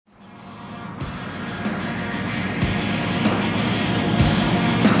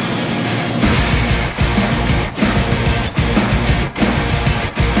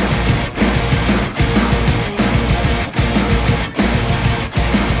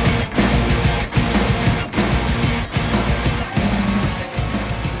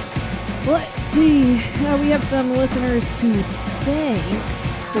see. We have some listeners to thank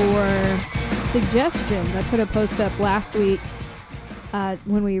for suggestions. I put a post up last week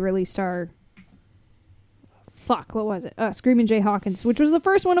when we released our... What was it? Screamin' Jay Hawkins, which was the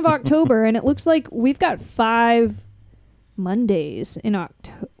first one of October, and it looks like we've got 5 Mondays in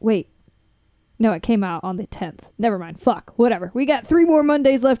October. Wait. No, it came out on the 10th. Never mind. Whatever. We got 3 more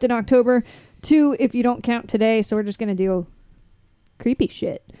Mondays left in October. 2 if you don't count today, so we're just going to do creepy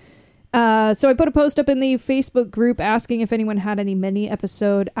shit. So I put a post up in the Facebook group asking if anyone had any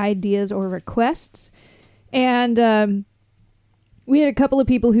mini-episode ideas or requests. And we had a couple of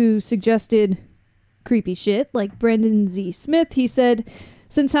people who suggested creepy shit, like Brendan Z. Smith. He said,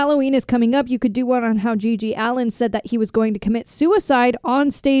 since Halloween is coming up, you could do one on how Gigi Allen said that he was going to commit suicide on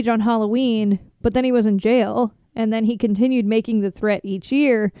stage on Halloween, but then he was in jail, and then he continued making the threat each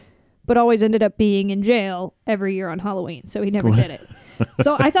year, but always ended up being in jail every year on Halloween, so he never did it.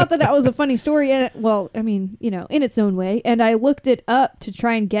 So I thought that was a funny story, and in its own way, and I looked it up to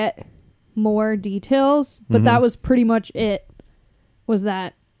try and get more details, but that was pretty much it, was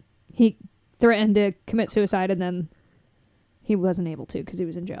that he threatened to commit suicide, and then he wasn't able to because he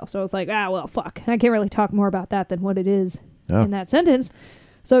was in jail. So I was like, fuck. I can't really talk more about that than what it is in that sentence.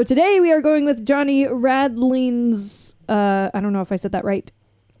 So today we are going with Johnny Radlin's, I don't know if I said that right,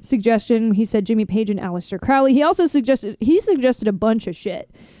 suggestion. He said Jimmy Page and Aleister Crowley. He also suggested a bunch of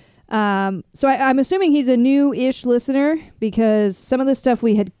shit. So I'm assuming he's a new-ish listener because some of the stuff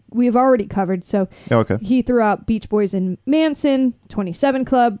we've already covered. So he threw out Beach Boys and Manson, 27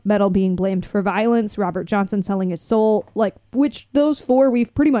 Club, metal being blamed for violence, Robert Johnson selling his soul, which those 4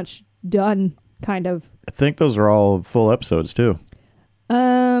 we've pretty much done, kind of. I think those are all full episodes too.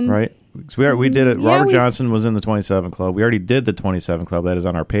 Right? We did it. Yeah, Robert Johnson was in the 27 Club. We already did the 27 Club. That is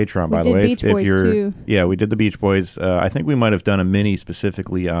on our Patreon, by the way. Beach Boys too. Yeah, we did the Beach Boys. I think we might have done a mini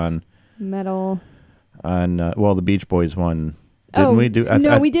specifically on metal. On the Beach Boys one. Didn't we do?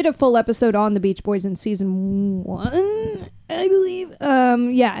 We did a full episode on the Beach Boys in season 1, I believe.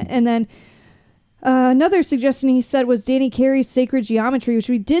 Yeah, and then another suggestion he said was Danny Carey's Sacred Geometry, which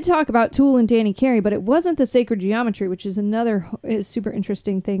we did talk about Tool and Danny Carey, but it wasn't the Sacred Geometry, which is another super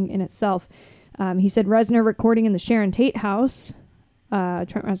interesting thing in itself. He said Reznor recording in the Sharon Tate house,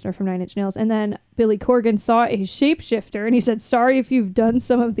 Trent Reznor from Nine Inch Nails, and then Billy Corgan saw a shapeshifter, and he said, sorry if you've done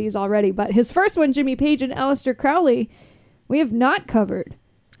some of these already, but his first one, Jimmy Page and Aleister Crowley, we have not covered.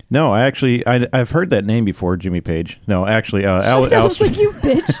 No, I've heard that name before, Jimmy Page. No, actually, Aleister, like, you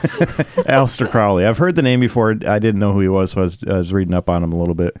bitch. Aleister Crowley. I've heard the name before. I didn't know who he was, so I was reading up on him a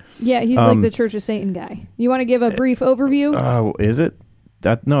little bit. Yeah, he's like the Church of Satan guy. You want to give a brief overview? Is it?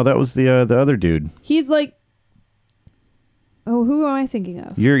 That was the other dude. He's like... Oh, who am I thinking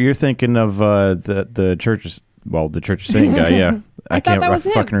of? You're thinking of the Church of... Well, the Church of Satan guy, yeah. I can't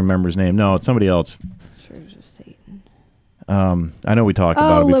fucking remember his name. No, it's somebody else. Church of Satan. I know we talked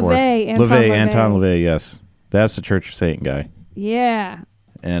about it before. Anton LaVey, yes. That's the Church of Satan guy. Yeah.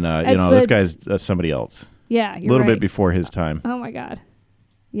 And, this guy's somebody else. Yeah, you're a little right. bit before his time. Oh, my God.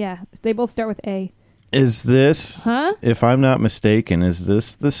 Yeah, they both start with A. Is this, if I'm not mistaken, is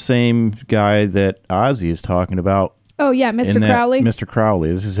this the same guy that Ozzy is talking about? Oh, yeah, Mr. Crowley? Mr.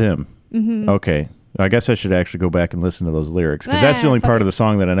 Crowley, this is him. Mm-hmm. Okay. I guess I should actually go back and listen to those lyrics, because that's the only part of the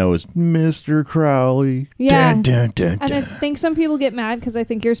song that I know is Mr. Crowley. Yeah. Dun, dun, dun, and I think some people get mad because I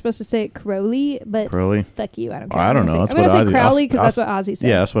think you're supposed to say it Crowley, but Crowley? Fuck you, I don't care. I don't know. I'm going to say Crowley because that's what Ozzy said.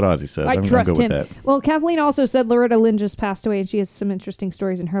 Yeah, that's what Ozzy says. I trust I'm good him. with that. Well, Kathleen also said Loretta Lynn just passed away, and she has some interesting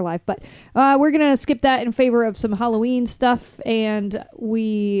stories in her life, but we're going to skip that in favor of some Halloween stuff, and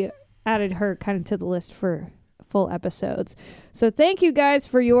we added her kind of to the list for full episodes. So thank you guys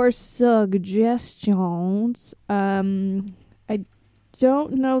for your suggestions. I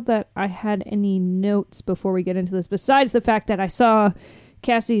don't know that I had any notes before we get into this, besides the fact that I saw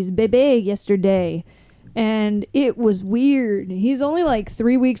Cassie's bebe yesterday, and it was weird. He's only like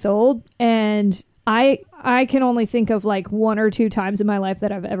 3 weeks old, and I can only think of like 1 or 2 times in my life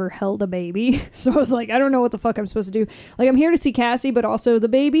that I've ever held a baby. So I was like, I don't know what the fuck I'm supposed to do. Like, I'm here to see Cassie, but also the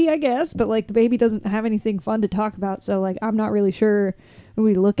baby, I guess. But like, the baby doesn't have anything fun to talk about. So like, I'm not really sure when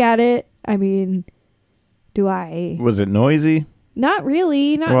we look at it. I mean, was it noisy? Not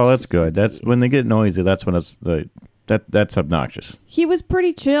really. Well, that's good. That's when they get noisy. That's when it's that's obnoxious. He was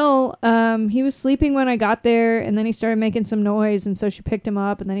pretty chill. He was sleeping when I got there, and then he started making some noise, and so she picked him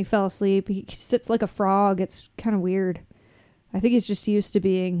up, and then he fell asleep. He sits like a frog. It's kind of weird. I think he's just used to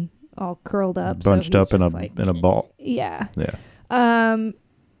being all curled up, bunched up in a ball. Yeah. Yeah.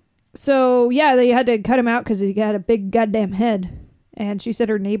 So yeah, they had to cut him out because he had a big goddamn head, and she said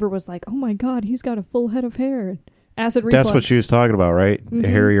her neighbor was like, "Oh my God, he's got a full head of hair." Acid reflux. That's what she was talking about, right? Mm-hmm.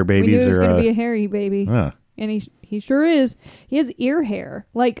 Hairier babies. We knew it was going to be a hairy baby. And he sure is. He has ear hair,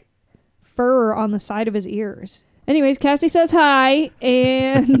 like fur on the side of his ears. Anyways, Cassie says hi,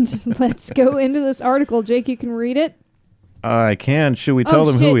 and let's go into this article. Jake, you can read it. I can. Should we tell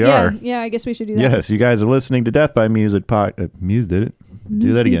them who we are? Yeah, I guess we should do that. Yes, you guys are listening to Death by Music Muse did it.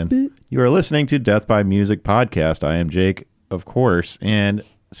 Do that again. You are listening to Death by Music podcast. I am Jake, of course, and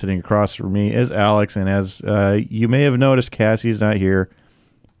sitting across from me is Alex. And as you may have noticed, Cassie is not here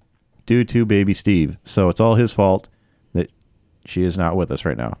due to baby Steve. So it's all his fault that she is not with us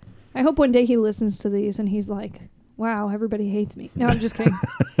right now. I hope one day he listens to these and he's like, wow, everybody hates me. No, I'm just kidding.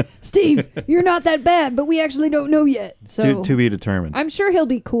 Steve, you're not that bad, but we actually don't know yet. So to be determined. I'm sure he'll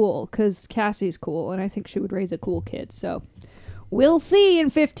be cool because Cassie's cool, and I think she would raise a cool kid. So we'll see in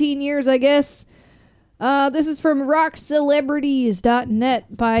 15 years, I guess. This is from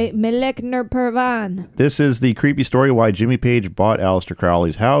rockcelebrities.net by Melekner Pervan. This is the creepy story why Jimmy Page bought Aleister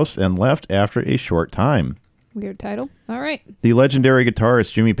Crowley's house and left after a short time. Weird title. All right. The legendary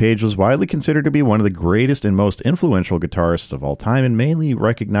guitarist Jimmy Page was widely considered to be one of the greatest and most influential guitarists of all time, and mainly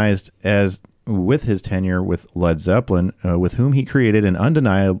recognized as with his tenure with Led Zeppelin, with whom he created an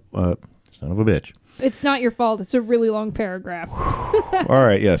undeniable... son of a bitch. It's not your fault. It's a really long paragraph. All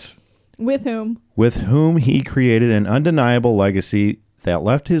right, yes. With whom? With whom he created an undeniable legacy that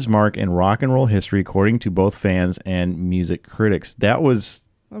left his mark in rock and roll history, according to both fans and music critics. That was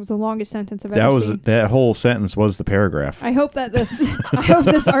the longest sentence I've ever seen. That whole sentence was the paragraph. I hope that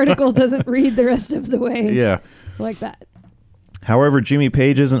this article doesn't read the rest of the way like that. However, Jimmy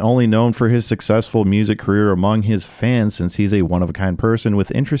Page isn't only known for his successful music career among his fans, since he's a one-of-a-kind person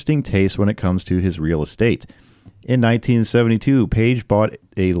with interesting taste when it comes to his real estate. In 1972, Page bought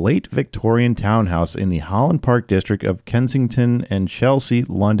a late Victorian townhouse in the Holland Park district of Kensington and Chelsea,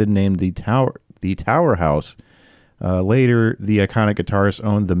 London, named the Tower House. Later, the iconic guitarist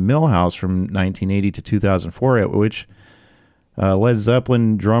owned the Mill House from 1980 to 2004, at which Led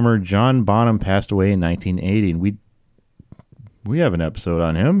Zeppelin drummer John Bonham passed away in 1980. And we have an episode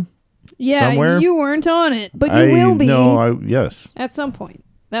on him. Yeah, somewhere. You weren't on it, but you will be. Yes. At some point.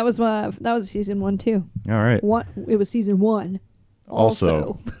 That was season 1 too. All right. It was season 1.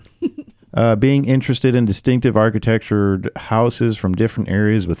 Also. Being interested in distinctive architectured houses from different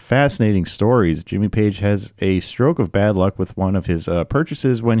areas with fascinating stories, Jimmy Page has a stroke of bad luck with one of his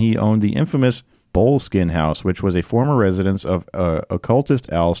purchases when he owned the infamous Boleskine House, which was a former residence of occultist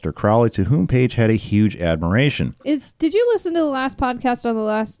Aleister Crowley, to whom Page had a huge admiration. Did you listen to the last podcast on the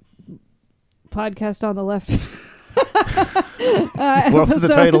last podcast on the left? What was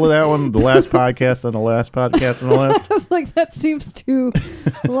the title of that one? The last podcast on the last podcast on the left? I was like, that seems too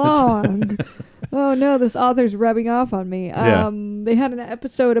long. Oh no, this author's rubbing off on me. They had an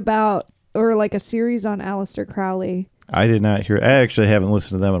episode about, or like a series on Aleister Crowley. I did not hear. I actually haven't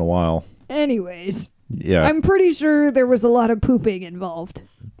listened to them in a while. Anyways. Yeah. I'm pretty sure there was a lot of pooping involved.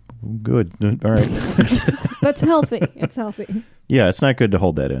 Good. All right. That's healthy. It's healthy. Yeah, it's not good to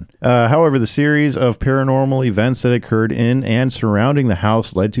hold that in. However, the series of paranormal events that occurred in and surrounding the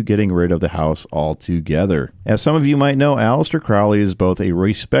house led to getting rid of the house altogether. As some of you might know, Aleister Crowley is both a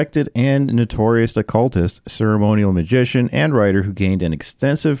respected and notorious occultist, ceremonial magician, and writer who gained an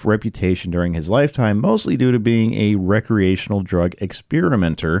extensive reputation during his lifetime, mostly due to being a recreational drug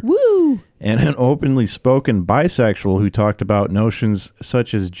experimenter. Woo! And an openly spoken bisexual who talked about notions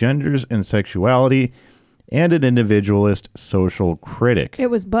such as genders and sexuality, and an individualist social critic. It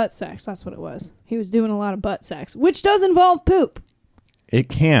was butt sex. That's what it was. He was doing a lot of butt sex, which does involve poop. It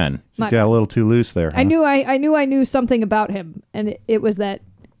can. You got a little too loose there. Huh? I knew something about him, and it was that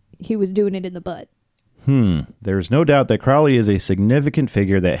he was doing it in the butt. There's no doubt that Crowley is a significant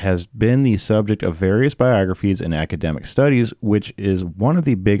figure that has been the subject of various biographies and academic studies, which is one of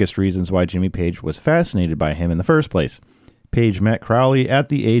the biggest reasons why Jimmy Page was fascinated by him in the first place. Page met Crowley at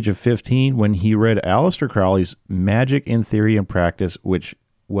the age of 15 when he read Aleister Crowley's Magic in Theory and Practice, which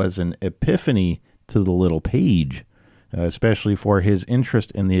was an epiphany to the little Page, especially for his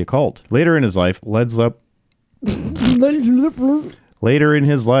interest in the occult. Later in his life, Led Zeppelin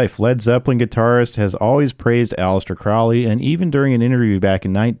guitarist has always praised Aleister Crowley, and even during an interview back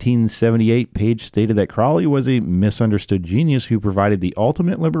in 1978, Page stated that Crowley was a misunderstood genius who provided the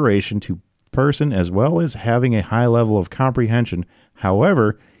ultimate liberation to person as well as having a high level of comprehension.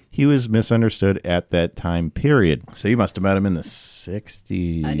 However, he was misunderstood at that time period. So you must have met him in the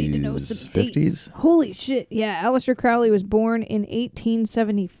 60s. I need to know some 50s. Dates. Holy shit. Yeah, Aleister Crowley was born in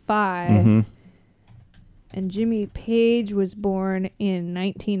 1875. Mm-hmm. And Jimmy Page was born in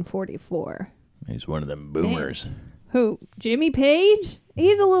 1944. He's one of them boomers. Damn. Who? Jimmy Page?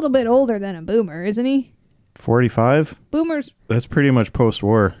 He's a little bit older than a boomer, isn't he? 45? Boomers, That's pretty much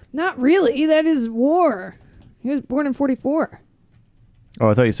post-war. not really. That is war. He was born in 44. Oh,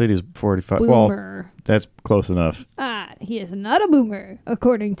 I thought you said he was 45. Boomer. Well, that's close enough. He is not a boomer.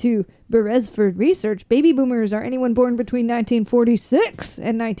 According to Beresford Research, baby boomers are anyone born between 1946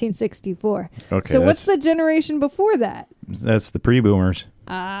 and 1964. Okay, So what's the generation before that? That's the pre-boomers.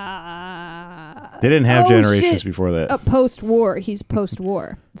 They didn't have generations before that. Post-war. He's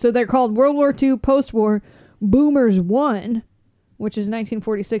post-war. So they're called World War II, post-war, Boomers 1, which is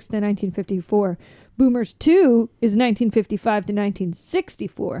 1946 to 1954. Boomers 2 is 1955 to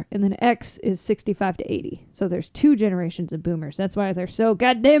 1964, and then X is 65 to 80. So there's 2 generations of boomers. That's why there's so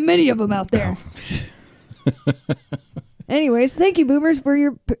goddamn many of them out there. Anyways, thank you, boomers,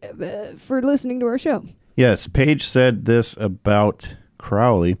 for listening to our show. Yes, Paige said this about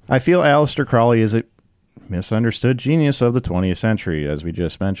Crowley. I feel Aleister Crowley is a misunderstood genius of the 20th century, as we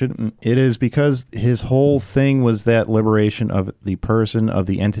just mentioned. It is because his whole thing was that liberation of the person, of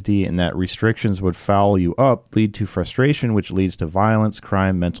the entity, and that restrictions would foul you up, lead to frustration, which leads to violence,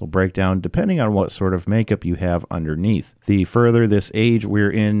 crime, mental breakdown, depending on what sort of makeup you have underneath. The further this age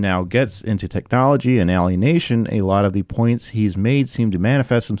we're in now gets into technology and alienation, a lot of the points he's made seem to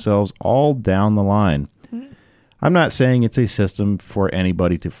manifest themselves all down the line. I'm not saying it's a system for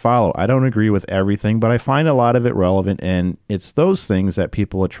anybody to follow. I don't agree with everything, but I find a lot of it relevant, and it's those things that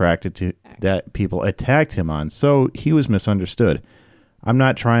people attacked him on. So he was misunderstood. I'm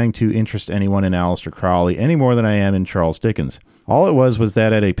not trying to interest anyone in Aleister Crowley any more than I am in Charles Dickens. All it was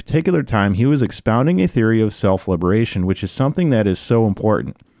that at a particular time he was expounding a theory of self-liberation, which is something that is so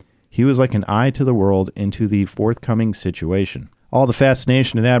important. He was like an eye to the world into the forthcoming situation. All the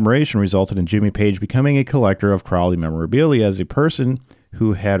fascination and admiration resulted in Jimmy Page becoming a collector of Crowley memorabilia as a person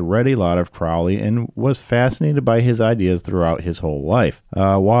who had read a lot of Crowley and was fascinated by his ideas throughout his whole life.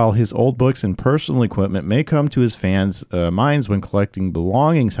 While his old books and personal equipment may come to his fans' minds when collecting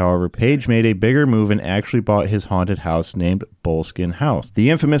belongings, however, Page made a bigger move and actually bought his haunted house named Boleskine House. The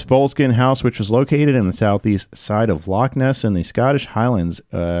infamous Boleskine House, which was located in the southeast side of Loch Ness in the Scottish Highlands,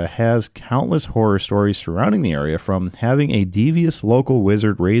 has countless horror stories surrounding the area, from having a devious local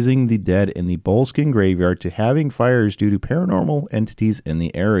wizard raising the dead in the Boleskine graveyard to having fires due to paranormal entities in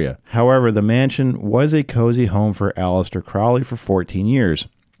the area. However, the mansion was a cozy home for Aleister Crowley for 14 years.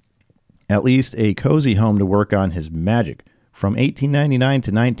 At least a cozy home to work on his magic. From 1899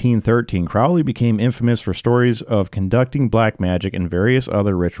 to 1913, Crowley became infamous for stories of conducting black magic and various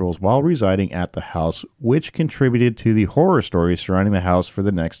other rituals while residing at the house, which contributed to the horror stories surrounding the house for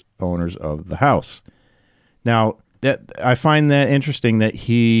the next owners of the house. Now, I find that interesting that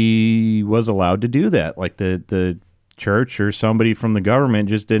he was allowed to do that. Like the church or somebody from the government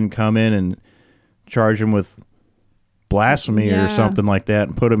just didn't come in and charge him with blasphemy or something like that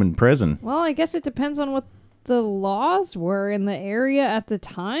and put him in prison. Well, I guess it depends on what the laws were in the area at the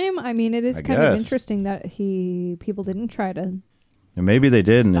time. I mean, it is kind of interesting that people didn't try to and maybe they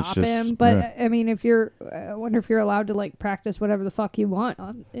did and stop him. But I mean, I wonder if you're allowed to like practice whatever the fuck you want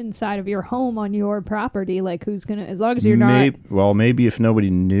inside of your home on your property. Like, who's gonna? As long as you're not. Well, maybe if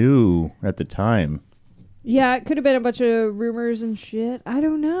nobody knew at the time. Yeah, it could have been a bunch of rumors and shit. I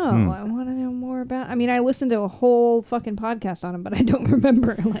don't know. I want to know more about... I mean, I listened to a whole fucking podcast on him, but I don't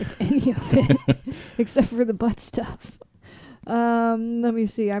remember, like, any of it, except for the butt stuff. Let me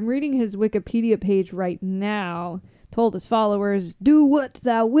see. I'm reading his Wikipedia page right now. Told his followers, "Do what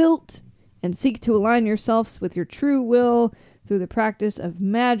thou wilt, and seek to align yourselves with your true will through the practice of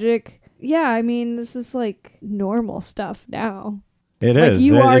magic." Yeah, I mean, this is, like, normal stuff now. It like, is.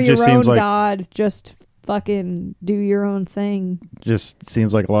 You are your own like god, just... fucking do your own thing. Just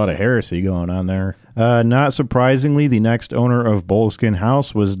seems like a lot of heresy going on there. Not surprisingly, the next owner of Boleskine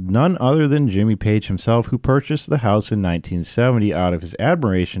House was none other than Jimmy Page himself, who purchased the house in 1970 out of his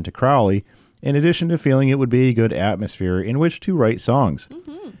admiration to Crowley, in addition to feeling it would be a good atmosphere in which to write songs.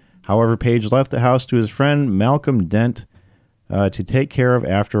 Mm-hmm. However, Page left the house to his friend Malcolm Dent to take care of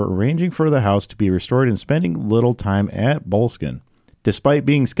after arranging for the house to be restored and spending little time at Boleskine. Despite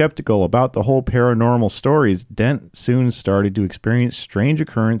being skeptical about the whole paranormal stories, Dent soon started to experience strange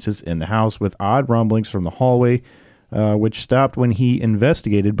occurrences in the house with odd rumblings from the hallway, which stopped when he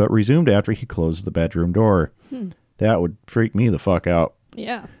investigated but resumed after he closed the bedroom door. That would freak me the fuck out.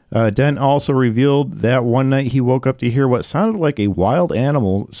 Yeah. Dent also revealed that one night he woke up to hear what sounded like a wild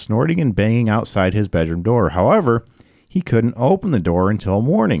animal snorting and banging outside his bedroom door. However, he couldn't open the door until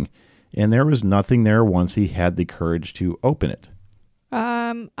morning, and there was nothing there once he had the courage to open it.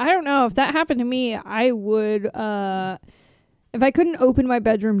 I don't know. If that happened to me, I would, if I couldn't open my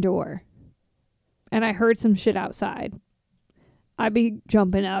bedroom door and I heard some shit outside, I'd be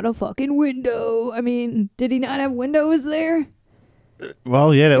jumping out a fucking window. I mean, did he not have windows there?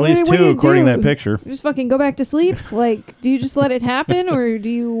 Well, yeah, at least What do two, you according to do? that picture. Just fucking go back to sleep? Like, do you just let it happen? Or do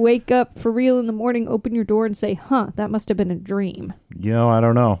you wake up for real in the morning, open your door and say, that must have been a dream? I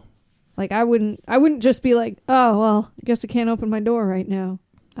don't know. Like, I wouldn't just be like, oh, well, I guess I can't open my door right now.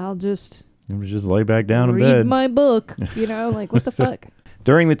 I'll just lay back down in read bed. my book, like, what the fuck?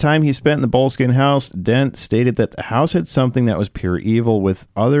 During the time he spent in the Boleskine house, Dent stated that the house had something that was pure evil, with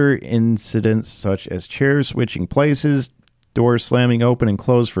other incidents such as chairs switching places, doors slamming open and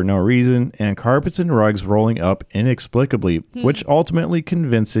closed for no reason, and carpets and rugs rolling up inexplicably, which ultimately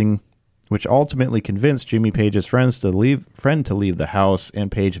convinced Jimmy Page's friend to leave the house,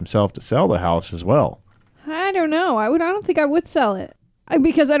 and Page himself to sell the house as well. I don't know. I don't think I would sell it.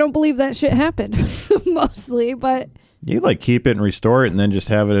 Because I don't believe that shit happened, mostly, but... You keep it and restore it and then just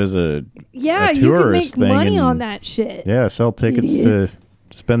have it as a Yeah, a you can make tourist thing money and- on that shit. Yeah, sell tickets Idiots.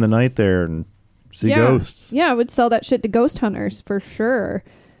 to spend the night there and see ghosts. Yeah, I would sell that shit to ghost hunters for sure.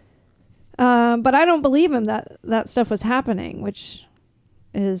 But I don't believe him that stuff was happening, which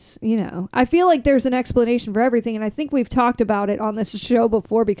is, I feel like there's an explanation for everything, and I think we've talked about it on this show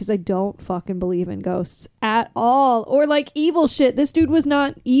before because I don't fucking believe in ghosts at all. Or evil shit. This dude was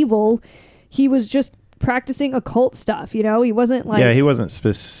not evil. He was just practicing occult stuff, he wasn't Yeah, he wasn't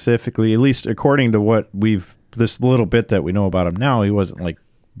specifically, at least according to this little bit that we know about him now, he wasn't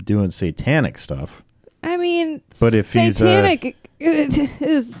doing satanic stuff. I mean, but if satanic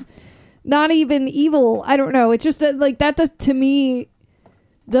is not even evil. I don't know. It's just that to me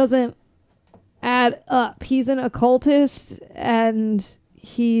doesn't add up. He's an occultist and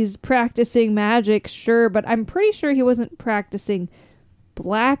he's practicing magic, sure, but I'm pretty sure he wasn't practicing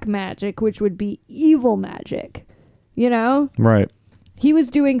black magic, which would be evil magic, Right. He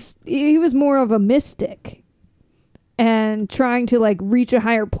was more of a mystic and trying to reach a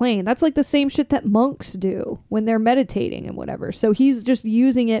higher plane. That's the same shit that monks do when they're meditating and whatever. So he's just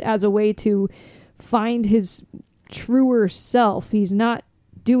using it as a way to find his truer self. He's not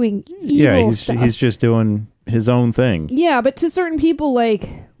doing evil stuff. He's just doing his own thing. Yeah, but to certain people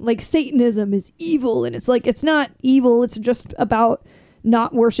like Satanism is evil, and it's not evil, it's just about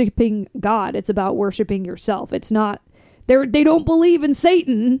not worshiping God. It's about worshiping yourself. It's not they don't believe in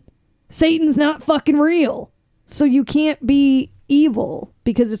Satan. Satan's not fucking real. So you can't be evil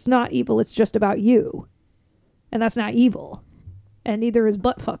because it's not evil. It's just about you. And that's not evil. And neither is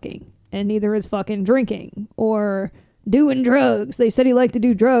butt fucking. And neither is fucking drinking or doing drugs. They said he liked to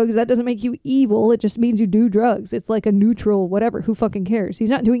do drugs. That doesn't make you evil. It just means you do drugs. It's like a neutral whatever. Who fucking cares?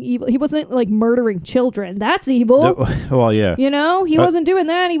 He's not doing evil. He wasn't murdering children. That's evil. Well, yeah. He wasn't doing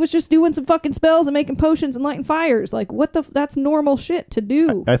that. He was just doing some fucking spells and making potions and lighting fires. That's normal shit to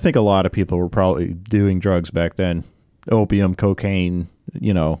do. I think a lot of people were probably doing drugs back then. Opium, cocaine,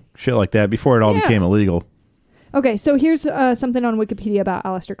 shit like that before it all became illegal. Okay, so here's something on Wikipedia about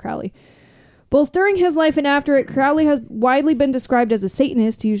Aleister Crowley. Both during his life and after it, Crowley has widely been described as a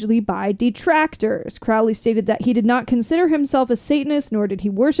Satanist, usually by detractors. Crowley stated that he did not consider himself a Satanist, nor did he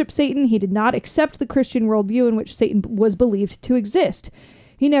worship Satan. He did not accept the Christian worldview in which Satan was believed to exist.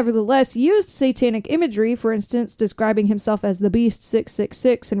 He nevertheless used satanic imagery, for instance, describing himself as the Beast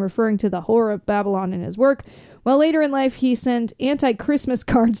 666 and referring to the horror of Babylon in his work, while later in life he sent anti-Christmas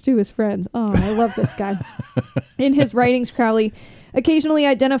cards to his friends. Oh, I love this guy. In his writings, Crowley occasionally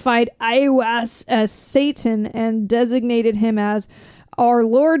identified Aiwass as Satan and designated him as our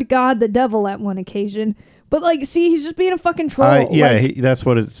Lord God the Devil at one occasion. But he's just being a fucking troll. That's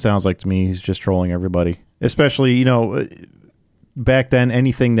what it sounds like to me. He's just trolling everybody. Especially, back then,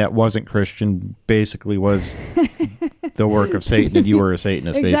 anything that wasn't Christian basically was the work of Satan, and you were a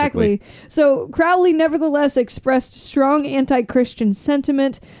Satanist, exactly. basically. So Crowley nevertheless expressed strong anti-Christian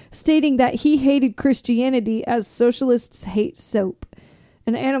sentiment, stating that he hated Christianity as socialists hate soap,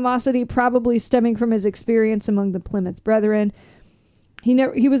 an animosity probably stemming from his experience among the Plymouth Brethren. He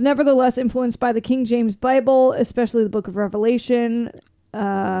was nevertheless influenced by the King James Bible, especially the Book of Revelation,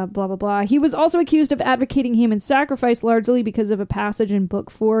 blah, blah, blah. He was also accused of advocating human sacrifice, largely because of a passage in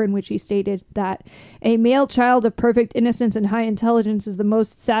Book 4 in which he stated that a male child of perfect innocence and high intelligence is the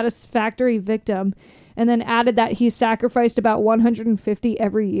most satisfactory victim, and then added that he sacrificed about 150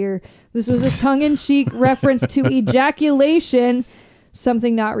 every year. This was a tongue-in-cheek reference to ejaculation,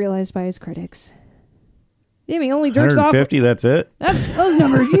 something not realized by his critics. Yeah, he only jerks off. 150, that's it? That's those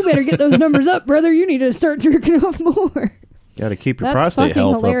numbers. You better get those numbers up, brother. You need to start jerking off more. Got to keep your prostate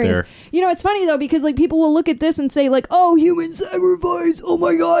health hilarious. up You there. know, it's funny, though, because people will look at this and say, oh, human sacrifice. Oh,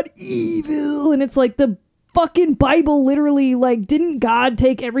 my God, evil. And it's the fucking Bible literally, didn't God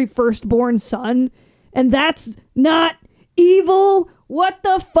take every firstborn son? And that's not evil. What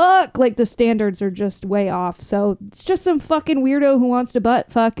the fuck? Like, the standards are just way off. So it's just some fucking weirdo who wants to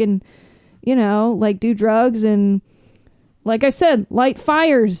butt fuck and, you know, like, do drugs and, like I said, light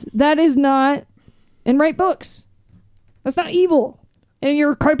fires. That is not, and write books. That's not evil. And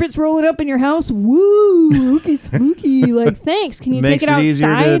your carpet's rolling up in your house. Woo, spooky, spooky. Like, thanks. Can you take it outside? Makes it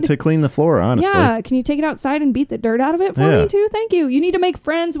easier to clean the floor, honestly. Yeah. Can you take it outside and beat the dirt out of it for me, too? Thank you. You need to make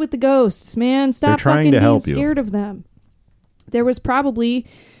friends with the ghosts, man. Stop fucking being scared of them. There was probably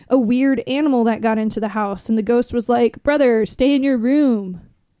a weird animal that got into the house, and the ghost was like, brother, stay in your room.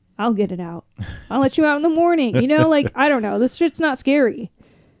 I'll get it out. I'll let you out in the morning. You know, like, I don't know. This shit's not scary.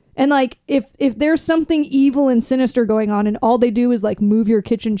 And, like, if there's something evil and sinister going on and all they do is, like, move your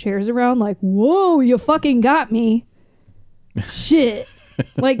kitchen chairs around, like, whoa, you fucking got me. Shit.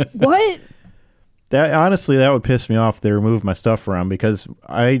 Like, what? That honestly, that would piss me off if they remove my stuff around, because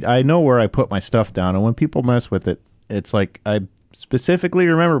I know where I put my stuff down. And when people mess with it, it's like, I specifically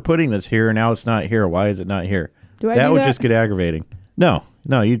remember putting this here, and now it's not here. Why is it not here? That would just get aggravating. No,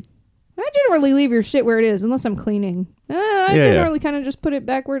 you... I generally leave your shit where it is, unless I'm cleaning. I generally kind of just put it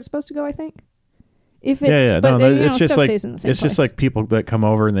back where it's supposed to go, I think. If it's, but no, it's just like, stays in the same it's place. just like people that come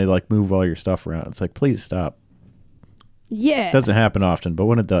over and they like move all your stuff around. It's like, please stop. Yeah. It doesn't happen often, but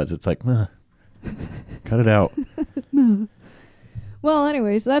when it does, it's like, cut it out. Well,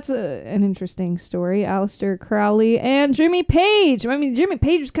 anyways, that's an interesting story. Aleister Crowley and Jimmy Page. I mean, Jimmy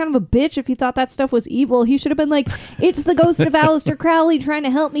Page was kind of a bitch if he thought that stuff was evil. He should have been like, it's the ghost of Aleister Crowley trying to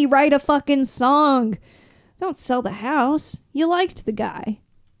help me write a fucking song. Don't sell the house. You liked the guy.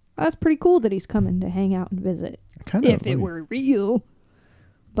 That's pretty cool that he's coming to hang out and visit. If it were real.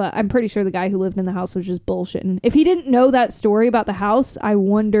 But I'm pretty sure the guy who lived in the house was just bullshitting. If he didn't know that story about the house, I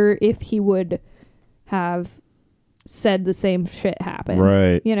wonder if he would have said the same shit happened.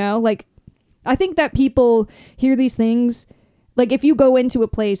 Right. You know, like, I think that people hear these things. Like, if you go into a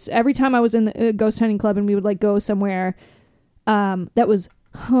place, every time I was in the ghost hunting club and we would like go somewhere that was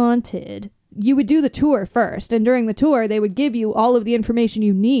haunted, you would do the tour first. And during the tour, they would give you all of the information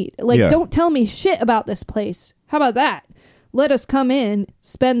you need. Like, don't tell me shit about this place. How about that? Let us come in,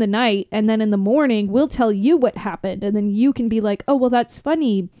 spend the night, and then in the morning, we'll tell you what happened. And then you can be like, oh, well, that's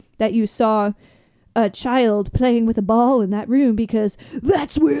funny that you saw a child playing with a ball in that room because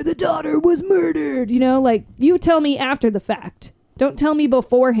that's where the daughter was murdered. You know, like, you tell me after the fact. Don't tell me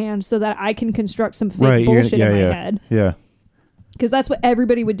beforehand so that I can construct some fake bullshit in my head. Yeah. Because that's what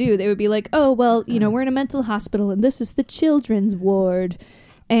everybody would do. They would be like, oh, well, you know, we're in a mental hospital and this is the children's ward.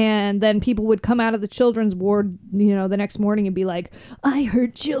 And then people would come out of the children's ward, you know, the next morning and be like, I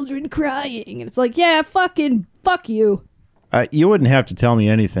heard children crying. And it's like, yeah, fucking fuck you. You wouldn't have to tell me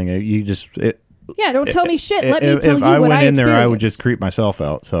anything. You just... Yeah, don't tell me shit. Let me tell you what I experienced. If I went in there, I would just creep myself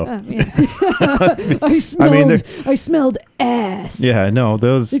out. So yeah. I smelled ass. Yeah, no,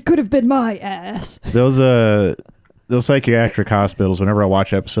 those. It could have been my ass. Those psychiatric hospitals. Whenever I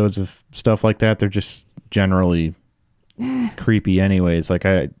watch episodes of stuff like that, they're just generally creepy. Anyways, like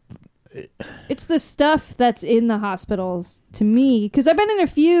it's the stuff that's in the hospitals to me, because I've been in a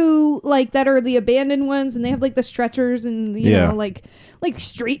few like that are the abandoned ones, and they have like the stretchers and you know like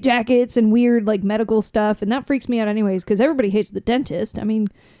straight jackets and weird like medical stuff, and that freaks me out anyways because everybody hates the dentist. I mean,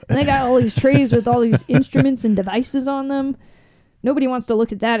 and they got all these trays with all these instruments and devices on them. Nobody wants to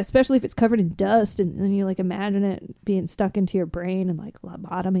look at that, especially if it's covered in dust, and then you like imagine it being stuck into your brain and like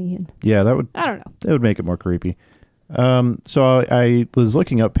lobotomy and I don't know. That would make it more creepy. So I was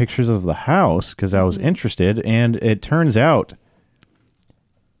looking up pictures of the house because I was interested, and it turns out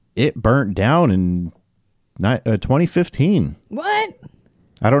it burnt down in 2015. What?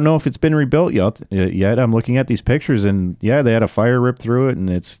 I don't know if it's been rebuilt yet. I'm looking at these pictures, and they had a fire rip through it, and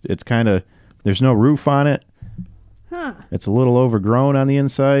it's kind of, there's no roof on it. Huh. It's a little overgrown on the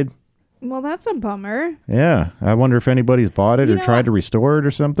inside. Well, that's a bummer. Yeah. I wonder if anybody's bought it or tried to restore it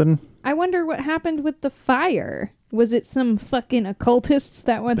or something. I wonder what happened with the fire. Was it some fucking occultists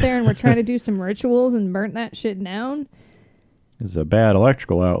that went there and were trying to do some rituals and burnt that shit down? It's a bad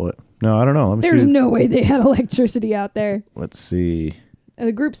electrical outlet. No, I don't know. There's no way they had electricity out there. Let's see.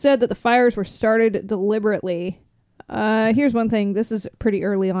 The group said that the fires were started deliberately. Here's one thing. This is pretty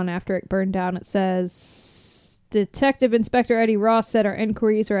early on after it burned down. It says, Detective Inspector Eddie Ross said our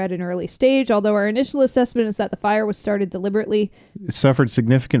inquiries are at an early stage, although our initial assessment is that the fire was started deliberately. It suffered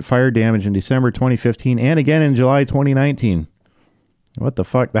significant fire damage in December 2015 and again in July 2019. What the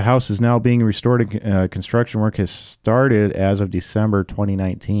fuck? The house is now being restored. Construction work has started as of December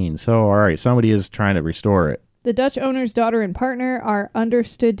 2019. So, all right, somebody is trying to restore it. The Dutch owner's daughter and partner are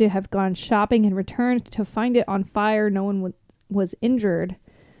understood to have gone shopping and returned to find it on fire. No one was injured.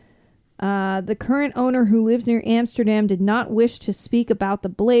 The current owner, who lives near Amsterdam, did not wish to speak about the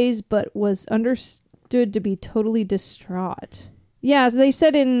blaze, but was understood to be totally distraught. Yeah, so they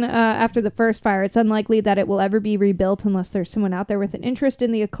said after the first fire, it's unlikely that it will ever be rebuilt unless there's someone out there with an interest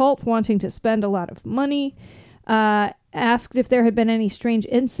in the occult wanting to spend a lot of money. Asked if there had been any strange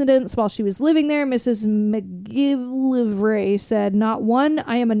incidents while she was living there, Mrs. McGillivray said, "Not one.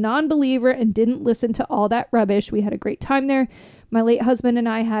 I am a non-believer and didn't listen to all that rubbish. We had a great time there. My late husband and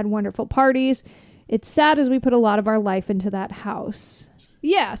I had wonderful parties. It's sad as we put a lot of our life into that house."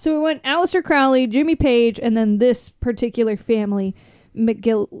 Yeah, so it went Aleister Crowley, Jimmy Page, and then this particular family,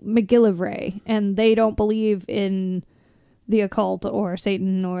 McGillivray, and they don't believe in the occult or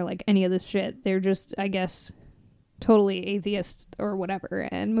Satan or like any of this shit. They're just, I guess, totally atheist or whatever,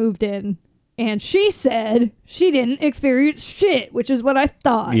 and moved in. And she said she didn't experience shit, which is what I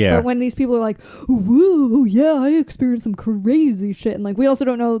thought. Yeah. But when these people are like, whoa, yeah, I experienced some crazy shit. And like, we also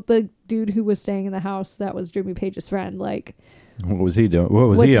don't know the dude who was staying in the house that was Jimmy Page's friend. Like, what was he doing? What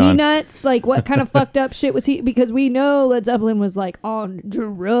was he on? nuts? Like, what kind of fucked up shit was he? Because we know Led Zeppelin was like on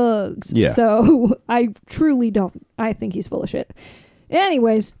drugs. Yeah. So I truly don't. I think he's full of shit.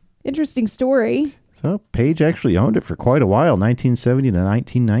 Anyways, interesting story. So Page actually owned it for quite a while, 1970 to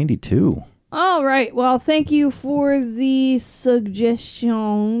 1992. All right. Well, thank you for the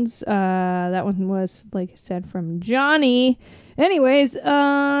suggestions. That one was, like I said, from Johnny. Anyways,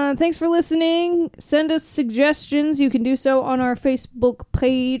 thanks for listening. Send us suggestions. You can do so on our Facebook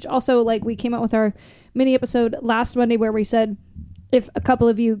page. Also, like, we came out with our mini episode last Monday where we said if a couple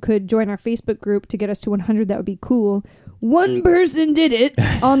of you could join our Facebook group to get us to 100, that would be cool. One person did it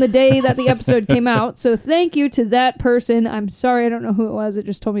on the day that the episode came out. So thank you to that person. I'm sorry, I don't know who it was. It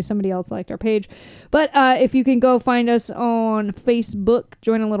just told me somebody else liked our page. But if you can go find us on Facebook,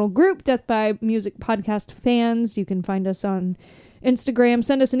 join a little group, Death by Music Podcast Fans. You can find us on Instagram.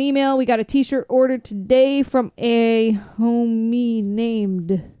 Send us an email. We got a t-shirt ordered today from a homie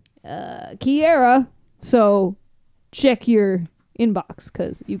named Kiera. So check your inbox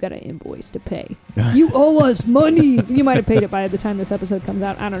because you got an invoice to pay. You owe us money. You might have paid it by the time this episode comes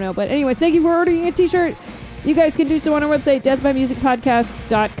out. I don't know. But anyways, thank you for ordering a t-shirt. You guys can do so on our website,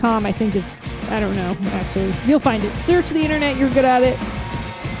 deathbymusicpodcast.com. I think I don't know, actually. You'll find it. Search the internet. You're good at it.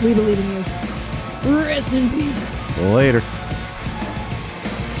 We believe in you. Rest in peace. Later.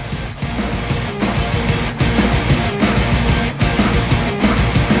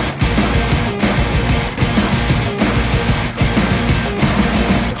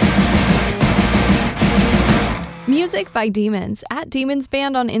 Music by Demons at Demons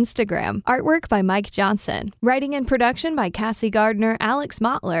Band on Instagram. Artwork by Mike Johnson. Writing and production by Cassie Gardner, Alex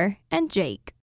Mottler, and Jake.